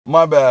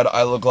My bad,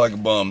 I look like a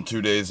bum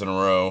 2 days in a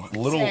row.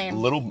 Same.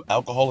 Little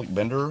alcoholic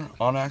bender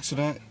on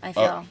accident. I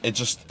feel. It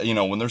just, you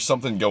know, when there's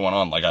something going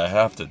on, like, I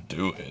have to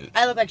do it.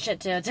 I look like shit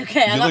too, it's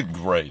okay. You look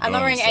great. I'm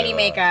not wearing any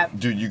makeup.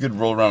 Dude, you could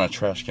roll around a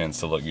trash can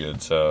to look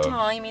good, so.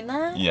 Oh, you mean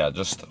that? Yeah,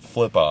 just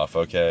flip off,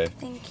 okay?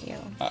 Thank you.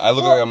 I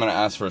look like I'm gonna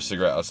ask for a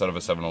cigarette outside of a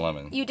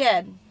 7-Eleven. You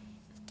did.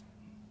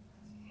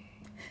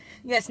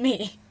 Yes,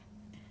 me.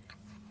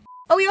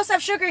 Oh, we also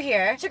have Sugar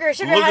here. Sugar, Look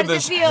how at does it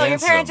this feel? Your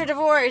parents handsome- are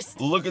divorced.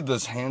 Look at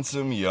this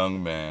handsome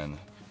young man.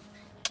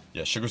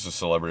 Yeah, Sugar's a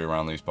celebrity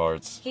around these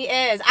parts. He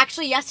is.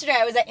 Actually, yesterday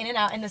I was at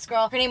In-N-Out and this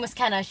girl, her name was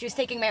Kenna, she was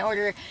taking my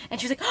order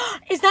and she was like, oh,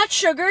 is that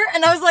Sugar?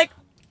 And I was like,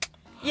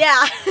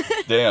 yeah.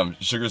 Damn,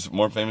 Sugar's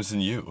more famous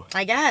than you.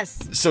 I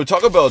guess. So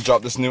Taco Bell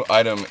dropped this new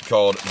item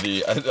called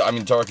the, I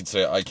mean, Tara could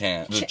say it, I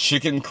can't. The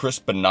chicken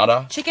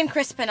crispanada. Chicken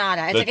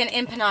Crispanada. It's like an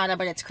empanada,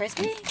 but it's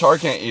crispy. Tara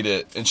can't eat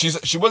it, and she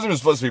wasn't even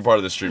supposed to be part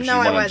of the stream. No, She I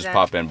wanted to wasn't. just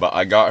pop in, but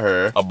I got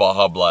her a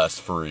Baja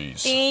Blast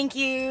freeze. Thank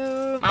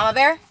you. Mama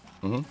Bear?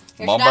 Mm-hmm.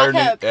 Here's Mama your Bear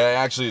Diet Coke.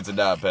 actually, it's a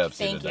Diet Pepsi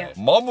Thank today.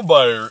 you. Mama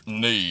Bear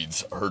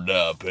needs her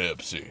Diet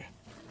Pepsi.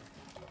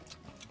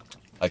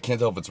 I can't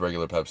tell if it's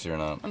regular Pepsi or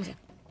not. Let me see.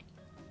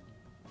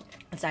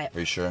 It's diet. Are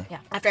you sure? Yeah.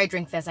 After I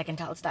drink this, I can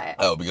tell it's diet.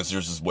 Oh, because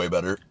yours is way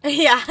better.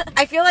 Yeah.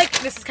 I feel like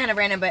this is kind of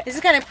random, but this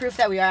is kind of proof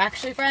that we are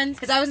actually friends.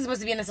 Because I wasn't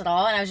supposed to be in this at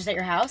all, and I was just at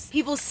your house.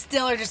 People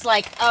still are just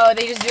like, oh,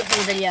 they just do it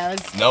for the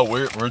videos. No,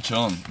 we're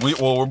chilling.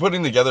 We're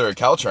putting together a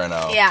couch right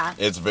now. Yeah.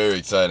 It's very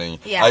exciting.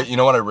 Yeah. You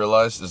know what I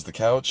realized is the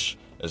couch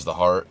is the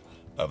heart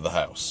of the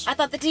house. I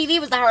thought the TV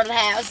was the heart of the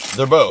house.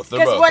 They're both.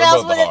 They're both. What They're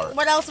else both the heart.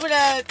 what else would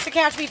the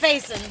couch be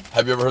facing?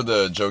 Have you ever heard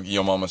the joke,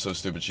 Yo Mama's so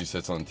stupid she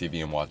sits on the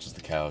TV and watches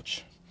the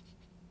couch?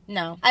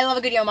 No. I love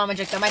a good Yo Mama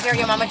joke though. My favorite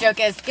Yo Mama joke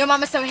is, Yo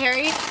Mama's so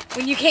hairy,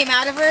 when you came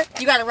out of her,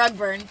 you got a rug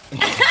burn.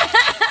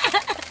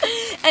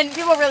 And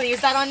people really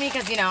use that on me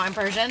because, you know, I'm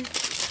Persian.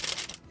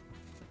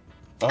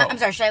 Oh. I'm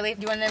sorry, should I leave?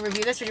 Do you want to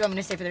review this or do you want me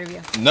to stay for the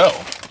review? No.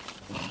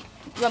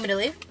 You want me to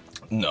leave?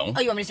 No. Oh,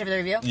 you want me to stay for the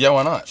review? Yeah,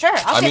 why not? Sure,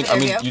 I'll stay for the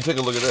review. you take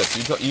a look at this.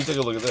 You take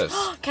a look at this.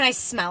 Can I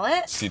smell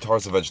it? See,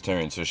 Tara's a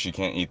vegetarian, so she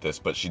can't eat this,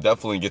 but she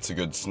definitely gets a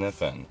good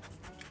sniff in.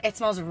 It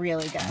smells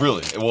really good.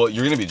 Really? Well,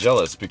 you're gonna be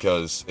jealous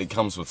because it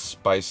comes with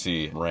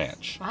spicy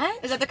ranch.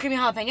 What? Is that the creamy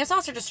jalapeno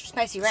sauce or just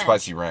spicy ranch?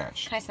 Spicy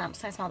ranch. Can I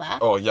smell that?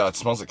 Oh yeah, it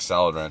smells like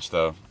salad ranch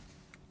though.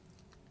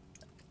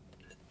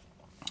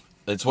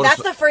 It's what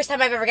That's the first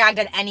time I've ever gagged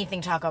at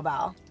anything Taco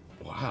Bell.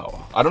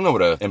 Wow. I don't know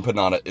what a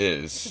empanada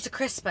is. It's a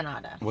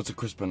crispanada. What's a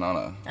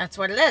crispanada? That's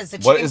what it is.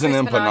 What is an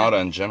empanada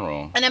in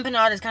general? An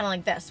empanada is kind of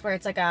like this, where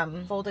it's like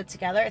folded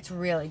together. It's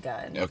really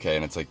good. Okay,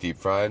 and it's like deep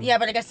fried? Yeah,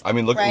 but I guess. I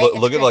mean, look right?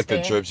 look It's at like the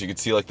crispy. drips. You can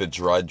see like the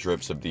dried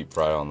drips of deep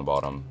fry on the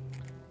bottom.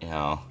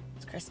 Yeah.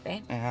 It's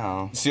crispy.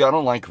 Yeah. See, I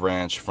don't like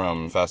ranch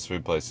from fast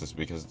food places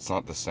because it's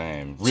not the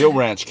same. Real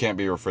ranch can't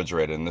be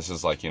refrigerated, and this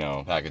is like, you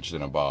know, packaged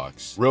in a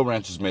box. Real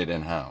ranch is made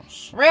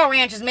in-house. Real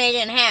ranch is made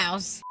in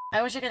house.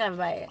 I wish I could have a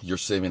bite. You're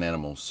saving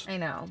animals. I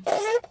know.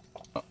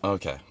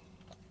 Okay.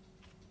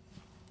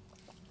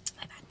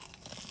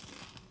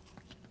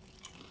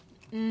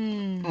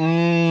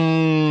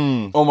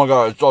 Oh my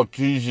god, it's all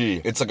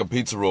cheesy. It's like a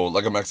pizza roll,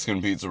 like a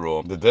Mexican pizza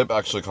roll. The dip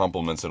actually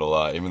complements it a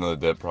lot, even though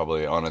the dip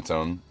probably on its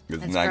own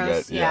is It's not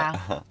gross, good.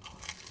 yeah.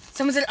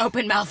 Someone said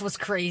open mouth was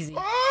crazy.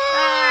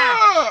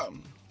 Ah!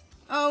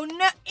 Oh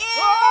no!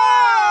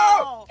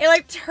 Ah! Ew! It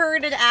like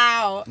turded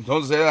out.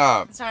 Don't say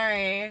that.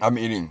 Sorry. I'm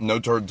eating. No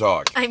turd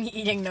talk. I'm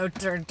eating no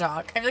turd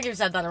talk. I feel like you've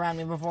said that around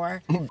me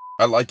before.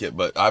 I like it,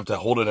 but I have to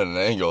hold it at an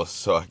angle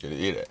so I can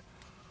eat it.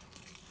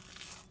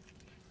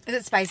 Is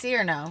it spicy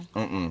or no?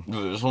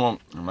 This one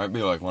might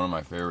be like one of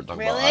my favorite Taco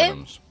Bell Really?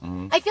 items.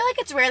 I feel like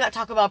it's rare that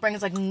Taco Bell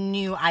brings like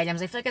new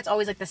items. I feel like it's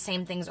always like the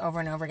same things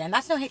over and over again.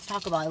 That's no hate to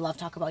Taco Bell. I love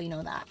Taco Bell. You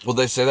know that. Well,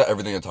 they say that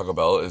everything at Taco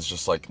Bell is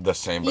just like the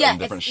same but Yeah, in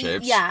different it's-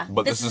 shapes. yeah,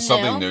 But this this is is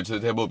something new. new to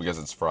the table because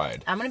it's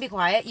fried. I'm gonna be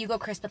quiet. You go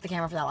crisp at the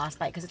camera for that last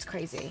bite because it's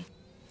crazy.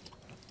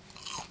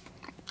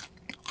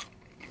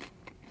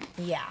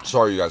 Yeah.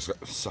 Sorry, you guys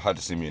had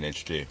to see me in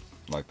HD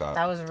like that.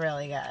 That was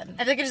really good.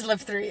 I think I just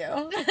lived through you.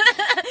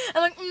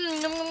 I'm like,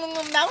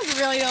 that was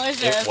really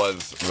delicious. It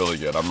was really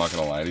good. I'm not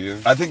gonna lie to you.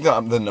 I think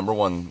that the number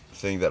one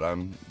thing that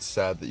I'm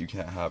sad that you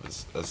can't have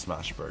is a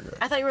smash burger.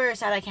 I thought you were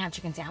sad I can't have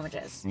chicken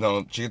sandwiches.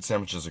 No, chicken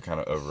sandwiches are kind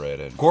of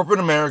overrated. Corporate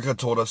America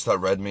told us that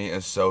red meat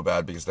is so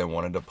bad because they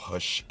wanted to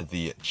push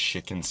the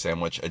chicken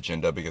sandwich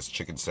agenda because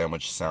chicken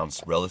sandwich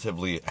sounds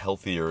relatively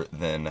healthier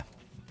than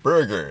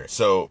burger.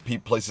 So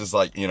places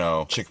like, you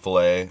know,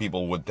 Chick-fil-A,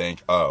 people would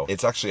think, oh,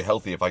 it's actually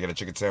healthy if I get a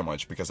chicken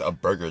sandwich because a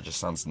burger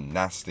just sounds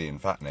nasty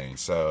and fattening.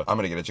 So I'm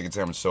gonna get a chicken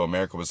sandwich. So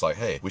America was like,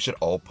 hey, we should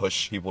all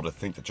push people to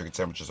think that chicken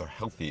sandwiches are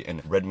healthy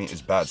and red meat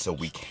is bad, so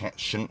we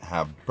shouldn't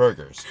have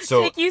burgers.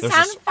 So Jake, you there's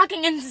sound this-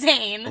 fucking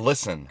insane.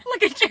 Listen.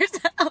 Look at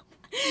yourself.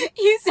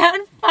 You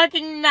sound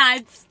fucking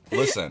nuts.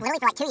 Listen. Literally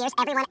for like 2 years,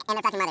 everyone and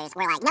their fucking mothers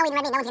were like, no eating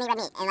red meat, no one's gonna eat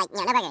red meat. And like, you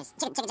know, no burgers.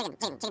 Chicken's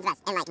the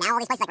best. And like, now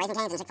all these places like Raising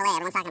Cane's and Chick-fil-A,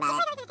 everyone's talking about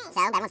it. So,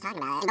 everyone's talking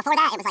about it. And before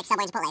that, it was like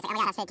Subway and Chipotle. It's like, oh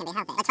my god, how food can be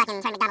healthy. Let's fucking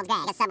turn McDonald's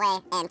gay. Because Subway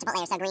and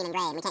Chipotle are so green and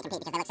gray, and we can't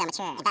compete because they look so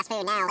mature. And fast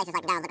food now, places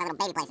like McDonald's look like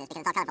little baby places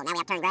because it's all colorful. Now we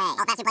have to turn gray.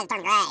 All fast food places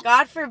turn gray.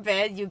 God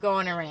forbid you go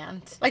on a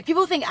rant. Like,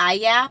 people think I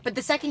yap, but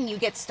the second you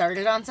get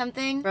started on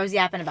something, bro's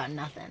yapping about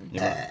nothing.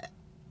 Yeah.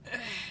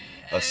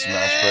 A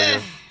smash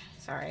burger.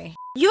 Sorry.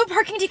 You have a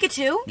parking ticket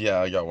too? Yeah,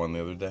 I got one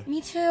the other day.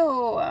 Me too.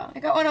 I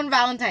got one on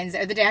Valentine's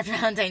Day, or the day after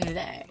Valentine's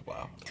Day.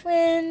 Wow.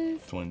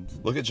 Twins. Twins.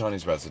 Look at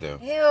Johnny's residue.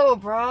 Ew,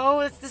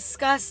 bro. It's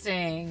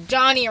disgusting.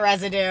 Johnny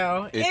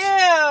residue. It's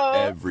Ew.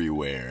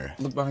 everywhere.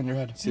 Look behind your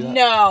head. See that?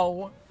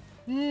 No.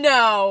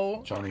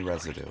 No. Johnny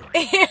residue.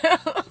 Ew.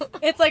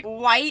 It's like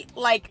white,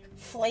 like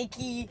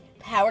flaky,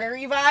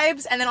 powdery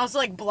vibes, and then also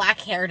like black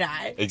hair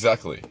dye.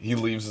 Exactly. He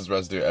leaves his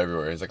residue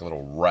everywhere. He's like a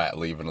little rat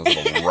leaving his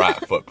little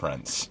rat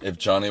footprints. If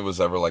Johnny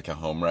was ever like a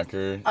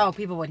homewrecker, Oh,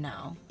 people would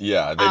know.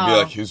 yeah, they'd be Oh.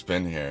 like, who's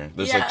been here?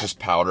 There's Yeah. like just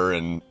powder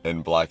and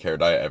black hair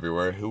dye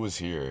everywhere. Who was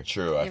here?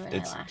 True. Favorite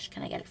eyelash.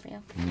 Can I get it for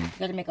you? You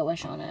gotta make a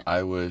wish on it.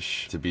 I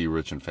wish to be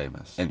rich and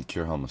famous and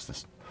cure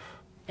homelessness.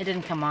 It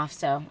didn't come off,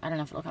 so I don't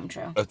know if it'll come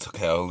true. It's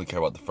okay. I only care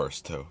about the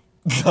first two.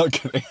 Not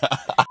kidding.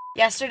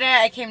 Yesterday,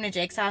 I came to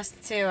Jake's house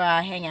to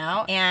hang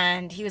out,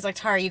 and he was like,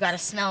 Tara, you gotta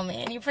smell me.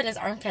 And he put his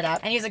armpit up,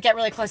 and he was like, get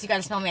really close, you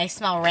gotta smell me. I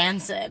smell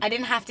rancid. I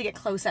didn't have to get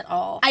close at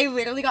all. I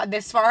literally got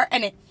this far,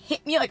 and it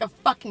hit me like a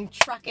fucking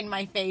truck in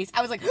my face.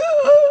 I was like,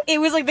 it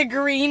was like the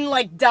green,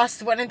 like,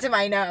 dust went into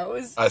my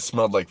nose. I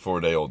smelled like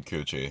 4-day-old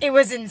coochie. It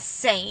was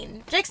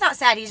insane. Jake's not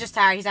sad, he's just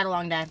tired. He's had a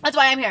long day. That's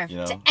why I'm here, You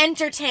know? to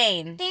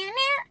entertain.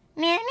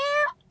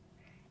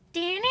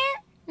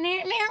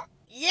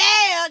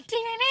 Yeah!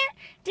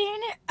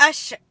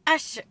 Usher,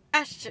 usher,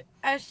 usher,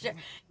 usher.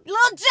 Lil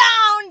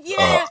Jon!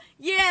 Yeah!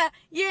 Yeah!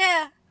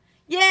 Yeah!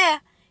 Yeah!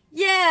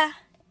 Yeah!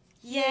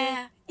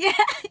 Yeah! Yeah!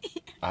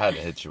 I had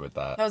to hit you with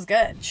that. That was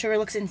good. Sugar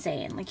looks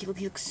insane. Like, he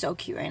looks so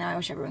cute right now. I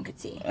wish everyone could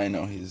see. I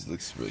know, he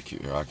looks really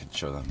cute. Here, I could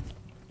show them.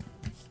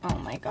 Oh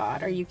my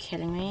god, are you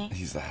kidding me?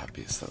 He's the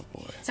happiest little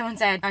boy. Someone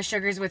said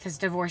Sugar's with his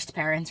divorced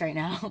parents right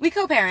now. We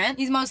co-parent.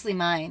 He's mostly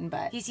mine,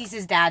 but he sees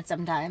his dad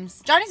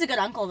sometimes. Johnny's a good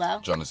uncle, though.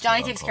 Johnny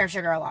takes takes care of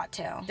Sugar a lot,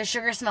 too. Does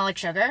Sugar smell like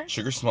Sugar?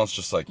 Sugar smells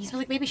just like... He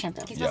smells like baby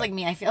shampoo. He smells Yeah. like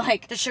me, I feel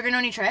like. Does Sugar know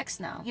any tricks?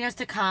 No. He knows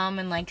to come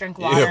and, like, drink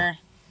water.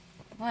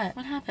 What?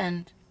 What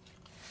happened?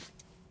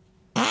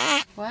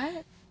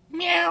 What?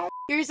 Meow.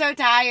 You're so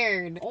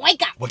tired.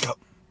 Wake up! Wake up.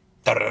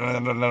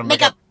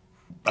 Wake up!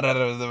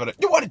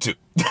 You wanted to.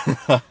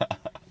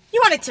 You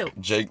wanted to.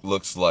 Jake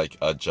looks like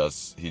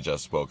he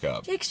just woke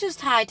up. Jake's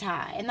just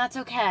high-tie, and that's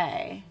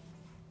okay.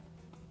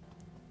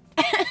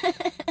 I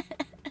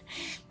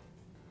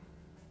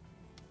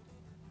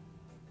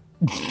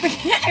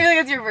feel like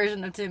that's your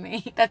version of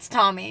Timmy. That's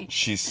Tommy.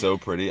 She's so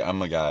pretty.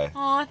 I'm a guy.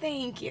 Aw,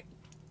 thank you.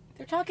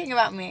 They're talking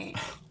about me.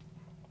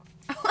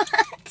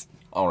 What?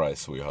 All right,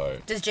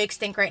 sweetheart. Does Jake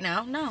stink right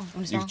now? No.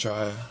 I'm You small.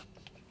 try.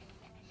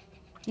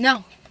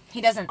 No, he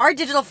doesn't. Our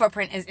digital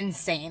footprint is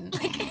insane.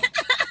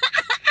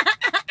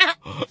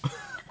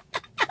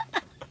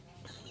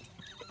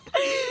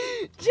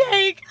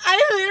 Jake,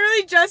 I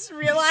literally just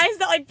realized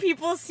that, like,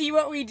 people see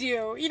what we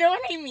do. You know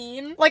what I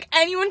mean? Like,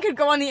 anyone could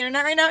go on the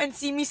internet right now and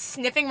see me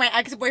sniffing my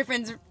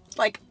ex-boyfriend's,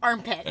 like,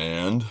 armpit.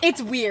 And?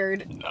 It's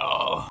weird.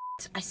 No.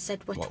 I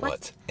said what?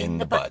 What? In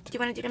the butt. Do you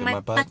want to do it in my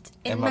butt?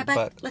 In my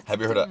butt. Let's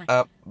Have you do heard it of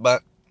up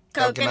butt?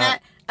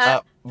 Coconut,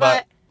 up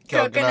butt,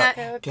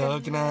 coconut,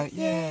 coconut,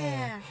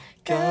 yeah.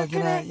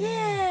 Coconut,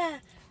 yeah.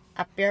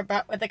 Up your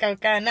butt with a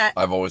coconut.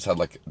 I've always had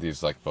like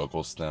these like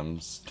vocal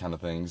stems kind of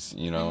things,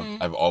 you know.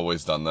 I've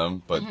always done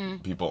them, but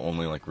people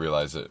only like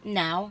realize it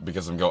Now.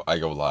 because I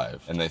go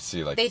live and they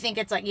see like. They think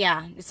it's like,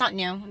 yeah, it's not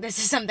new. This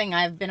is something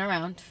I've been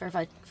around for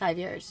 5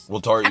 years. Well,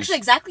 Tara Actually,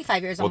 exactly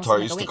 5 years. Almost Tara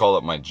like used a to week. call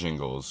it my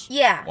jingles.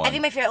 Yeah, one. I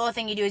think my favorite little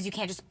thing you do is you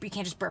can't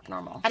just burp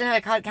normal. I don't know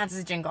if it counts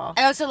as a jingle.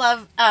 I also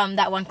love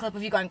that one clip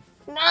of you going.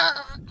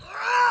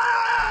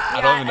 I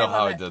don't even know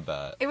how I did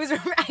that. It was.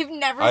 I've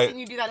never seen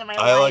you do that in my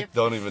I life. like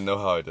don't even know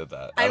how I did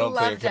that. I don't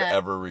think I loved could it.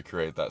 ever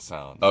recreate that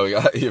sound. Oh, we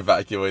got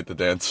evacuate the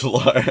dance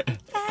floor.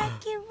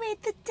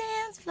 Evacuate the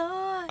dance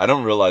floor. I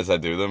don't realize I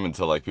do them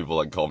until like people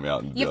like call me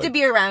out and You have to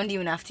be around you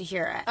enough to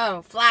hear it.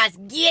 Oh, flies,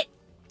 get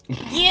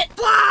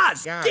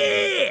Plus,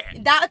 yeah.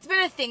 That's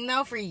been a thing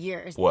though for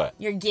years. What?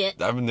 Your get.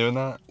 I've been doing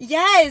that.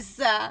 Yes.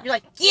 You're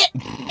like get,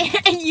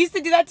 and you used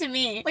to do that to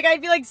me. Like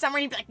I'd be like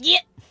somewhere and you'd be like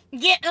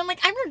get, and I'm like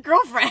I'm your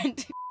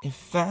girlfriend.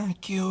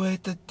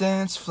 Evacuate the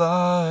dance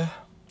floor.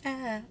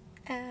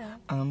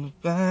 I'm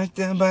back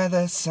there by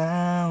the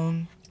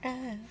sound.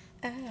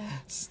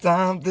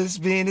 Stop, this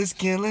beat is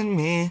killing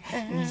me.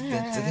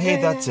 Hey,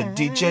 that's a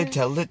DJ,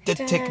 tell it to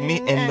take me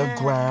in the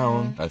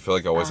ground. I feel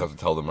like I always have to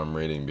tell them I'm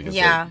reading because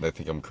they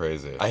think I'm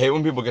crazy. I hate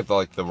when people get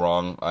the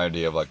wrong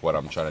idea of like what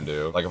I'm trying to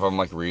do. Like if I'm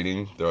like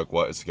reading, they're like,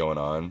 what is going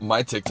on?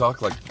 My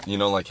TikTok, like, you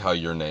know, like how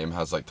your name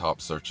has like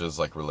top searches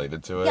like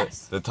related to it?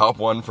 Yes. The top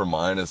one for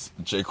mine is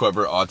Jake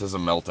Weber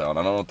Autism Meltdown. I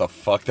don't know what the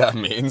fuck that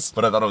means,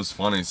 but I thought it was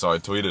funny, so I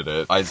tweeted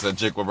it. I said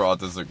Jake Weber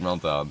Autistic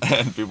Meltdown.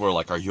 And people were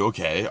like, are you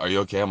okay? Are you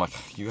okay? I'm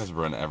like, you guys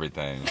ruin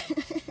everything.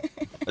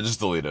 I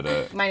just deleted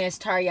it. Mine is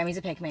Tara Yummy's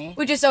a pick me,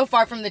 which is so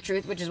far from the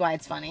truth, which is why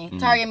it's funny.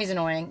 Tara Yummy's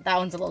annoying. That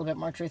one's a little bit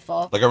more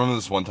truthful. Like I remember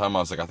this one time I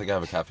was like, I think I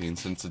have a caffeine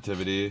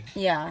sensitivity.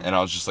 Yeah. And I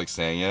was just like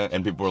saying it,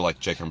 and people were like,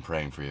 Jake, I'm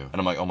praying for you. And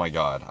I'm like, oh my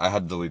god, I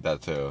had to delete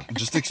that too.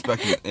 Just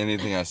expecting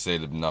anything I say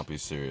to not be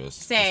serious.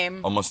 Same.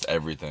 Just almost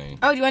everything.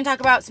 Oh, do you want to talk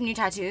about some new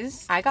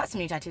tattoos? I got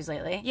some new tattoos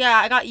lately. Yeah,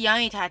 I got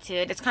Yummy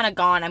tattooed. It's kind of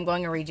gone. I'm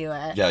going to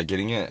redo it. Yeah,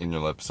 getting it in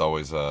your lips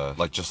always,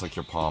 like just like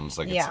your palms,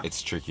 like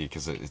it's tricky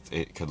because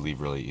it could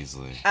leave really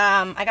easily.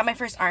 I got my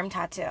first arm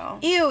tattoo.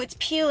 Ew, it's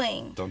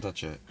peeling. Don't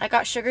touch it. I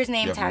got Sugar's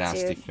name you have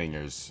tattooed. nasty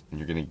fingers, and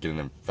you're gonna get an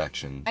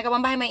infection. I got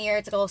one behind my ear.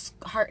 It's like a little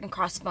heart and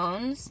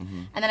crossbones.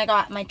 And then I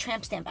got my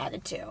tramp stamp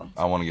added too.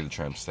 I want to get a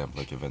tramp stamp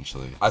like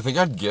eventually. I think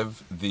I'd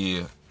give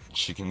the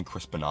chicken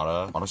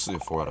Crispanada honestly a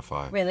 4 out of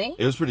 5. Really?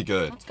 It was pretty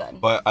good. That's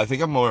good. But I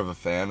think I'm more of a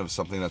fan of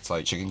something that's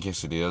like chicken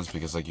quesadillas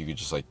because like you could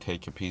just like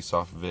take a piece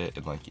off of it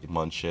and like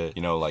munch it.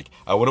 You know, like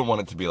I wouldn't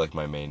want it to be like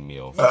my main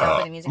meal.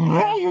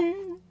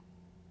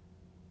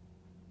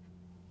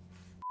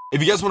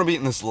 If you guys want to be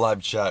in this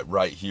live chat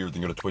right here,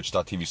 then go to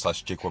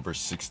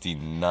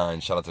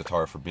twitch.tv/JakeWeber69. Shout out to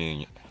Tara for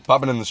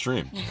popping in the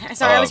stream.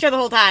 Sorry, I was here the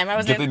whole time. I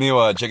wasn't. Get the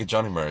new Jake and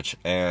Johnny merch,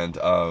 and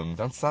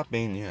don't stop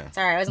being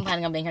Sorry, I wasn't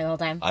planning on being here the whole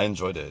time. I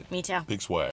enjoyed it. Me too. Big swag.